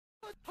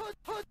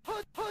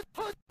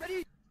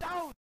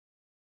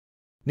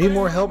Need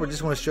more help or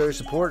just want to show your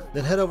support?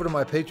 Then head over to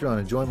my Patreon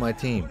and join my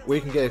team, where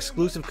you can get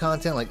exclusive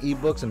content like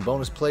ebooks and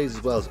bonus plays,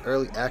 as well as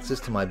early access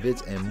to my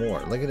vids and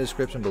more. Link in the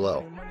description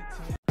below.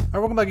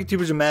 Alright, welcome back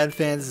YouTubers and Madden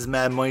fans. This is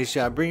Madden Money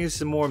Shot, bringing you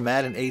some more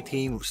Madden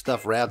 18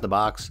 stuff right out the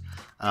box.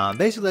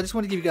 Basically, I just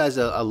want to give you guys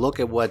a look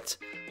at what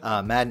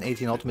Madden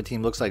 18 Ultimate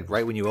Team looks like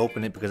right when you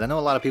open it, because I know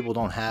a lot of people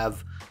don't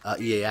have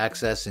EA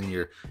access, and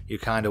you're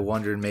kind of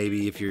wondering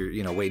maybe if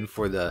you're waiting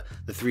for the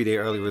 3-day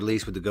early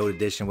release with the Gold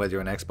Edition, whether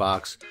you're on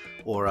Xbox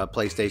or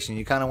PlayStation.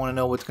 You kind of want to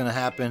know what's going to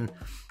happen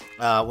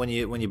when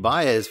you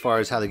buy it, as far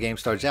as how the game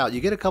starts out.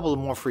 You get a couple of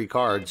more free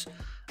cards.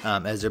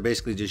 As they're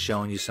basically just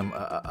showing you some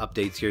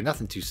updates here.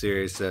 Nothing too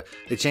serious.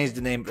 They changed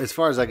the name. As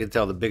far as I could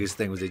tell, the biggest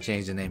thing was they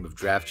changed the name of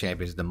Draft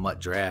Champions to Mutt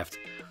Draft.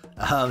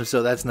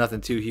 So that's nothing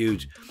too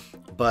huge.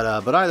 But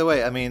either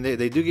way, I mean,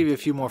 they do give you a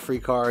few more free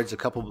cards, a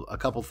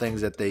couple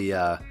things that they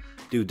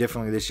do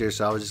differently this year.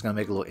 So I was just going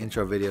to make a little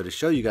intro video to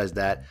show you guys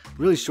that.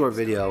 Really short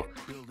video.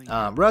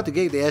 Right out the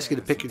gate, they ask you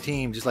to pick your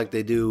team just like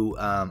they do.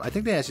 I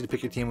think they ask you to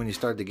pick your team when you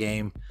start the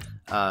game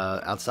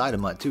outside of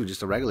Mutt too,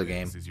 just a regular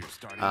game.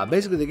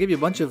 Basically, they give you a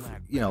bunch of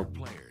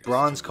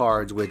bronze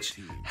cards, which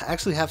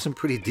actually have some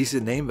pretty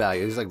decent name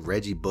values, like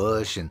Reggie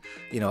Bush, and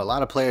a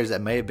lot of players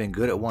that may have been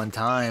good at one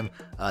time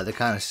that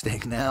kind of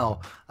stink now,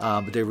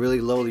 but they're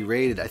really lowly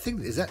rated. I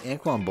think, is that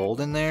Anquan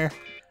Bolden there,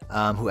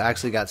 who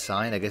actually got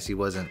signed? I guess he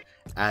wasn't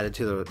added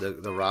to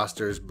the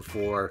rosters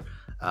before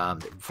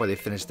they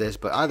finish this.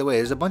 But either way,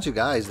 there's a bunch of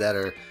guys that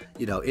are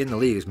in the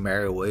league. There's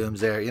Mario Williams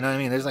there, you know what I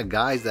mean? There's like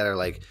guys that are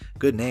like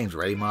good names.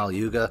 Ray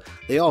Maluga.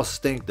 They all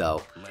stink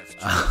though.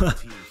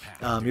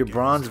 Your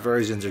bronze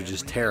versions are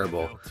just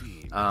terrible.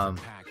 And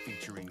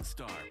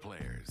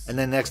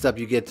then next up,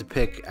 you get to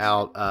pick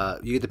out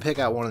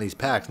one of these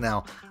packs.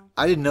 Now,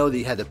 I didn't know that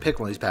you had to pick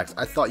one of these packs.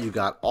 I thought you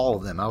got all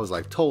of them. I was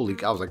like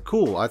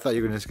cool. I thought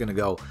you were just gonna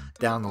go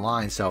down the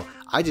line. So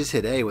I just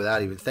hit A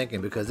without even thinking,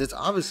 because it's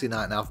obviously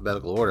not in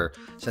alphabetical order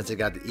since it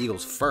got the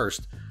Eagles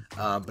first.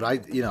 But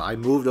I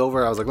moved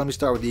over. I was like, let me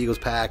start with the Eagles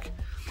pack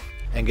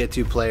and get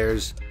 2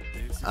 players.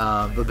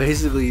 But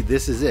basically,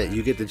 this is it.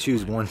 You get to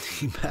choose one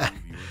team pack,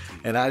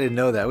 and I didn't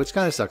know that, which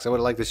kind of sucks. I would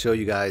have liked to show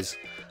you guys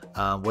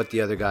what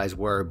the other guys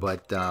were,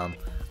 but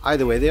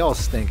either way, they all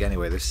stink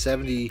anyway. There's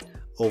 70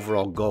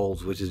 overall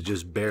golds, which is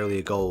just barely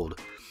a gold.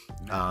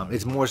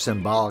 It's more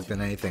symbolic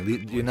than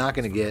anything. You're not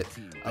going to get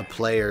a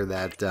player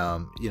that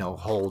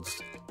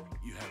holds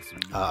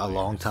a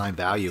long time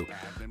value.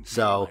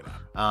 So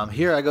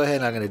here I go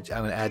ahead and I'm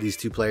gonna add these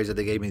 2 players that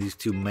they gave me, these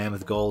 2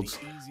 mammoth golds,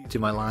 to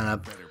my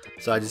lineup.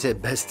 So I just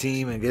hit best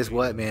team, and guess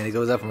what, man? It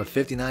goes up from a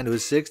 59 to a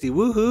 60.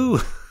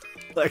 Woohoo!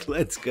 Like,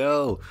 let's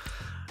go.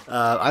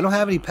 I don't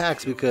have any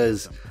packs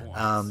because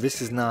I'm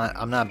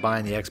not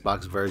buying the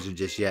Xbox version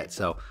just yet.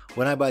 So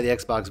when I buy the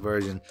Xbox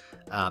version,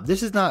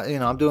 this is not,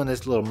 I'm doing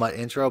this little Mutt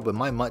intro, but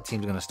my Mutt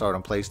team's going to start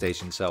on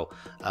PlayStation. So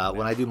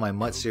when I do my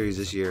Mutt series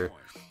this year,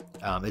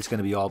 it's going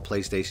to be all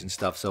PlayStation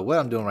stuff. So what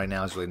I'm doing right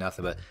now is really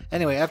nothing. But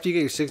anyway, after you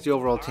get your 60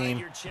 overall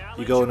team,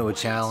 you go into a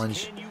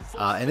challenge,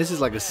 and this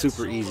is like a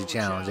super easy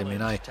challenge. I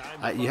mean,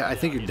 I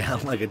think you're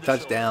down like a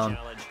touchdown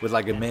with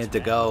like a minute to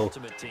go,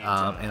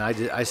 and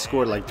I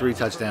scored like 3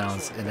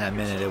 touchdowns in that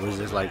minute. It was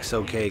just like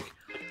so cake.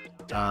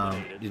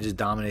 You just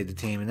dominate the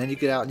team, and then you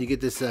get out and you get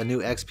this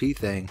new XP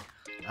thing,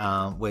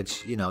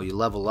 which you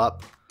level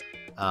up.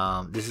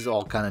 This is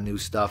all kind of new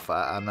stuff.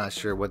 I'm not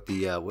sure what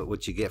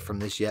what you get from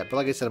this yet, but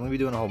like I said, I'm gonna be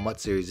doing a whole Mutt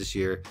series this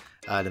year,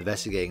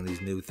 investigating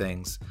these new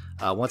things.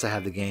 Once I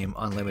have the game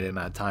unlimited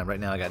amount of time. Right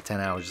now I got 10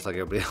 hours just like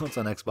everybody else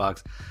on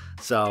Xbox.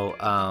 So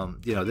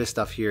this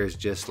stuff here is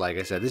just, like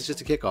I said, this is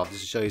just a kickoff,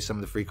 just to show you some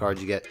of the free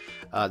cards you get.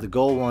 The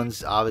gold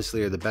ones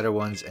obviously are the better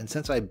ones, and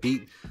since I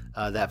beat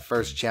that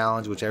first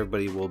challenge, which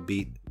everybody will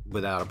beat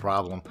without a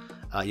problem,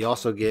 you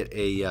also get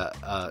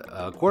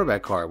a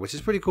quarterback card, which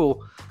is pretty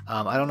cool.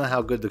 I don't know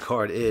how good the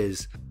card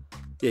is.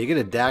 Yeah, you get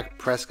a Dak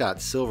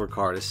Prescott silver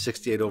card, a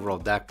 68 overall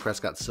Dak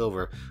Prescott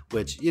silver,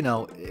 which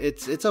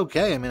it's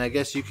okay. I mean, I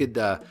guess you could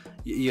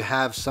you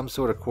have some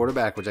sort of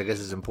quarterback, which I guess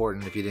is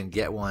important if you didn't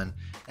get one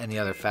any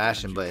other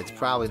fashion, but it's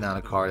probably not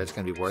a card that's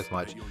going to be worth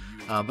much.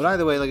 But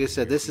either way, like I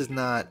said, this is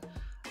not.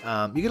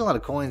 You get a lot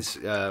of coins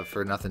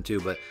for nothing too,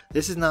 but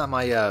this is not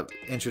my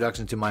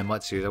introduction to my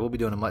Mutt series. I will be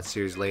doing a Mutt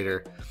series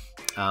later.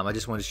 I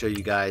just wanted to show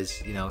you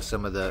guys,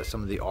 some of the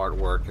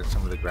artwork and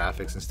some of the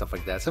graphics and stuff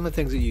like that. Some of the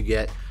things that you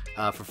get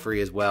for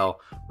free as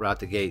well right out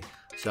the gate.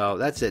 So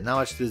that's it. Now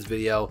let's do this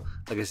video.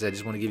 Like I said, I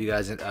just want to give you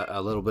guys a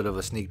little bit of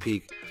a sneak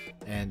peek,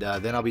 and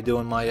then I'll be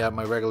doing my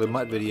my regular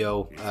Mutt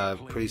video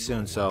pretty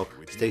soon. So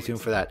stay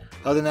tuned for that.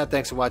 Other than that,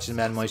 thanks for watching.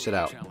 Madden Money Shot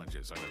out.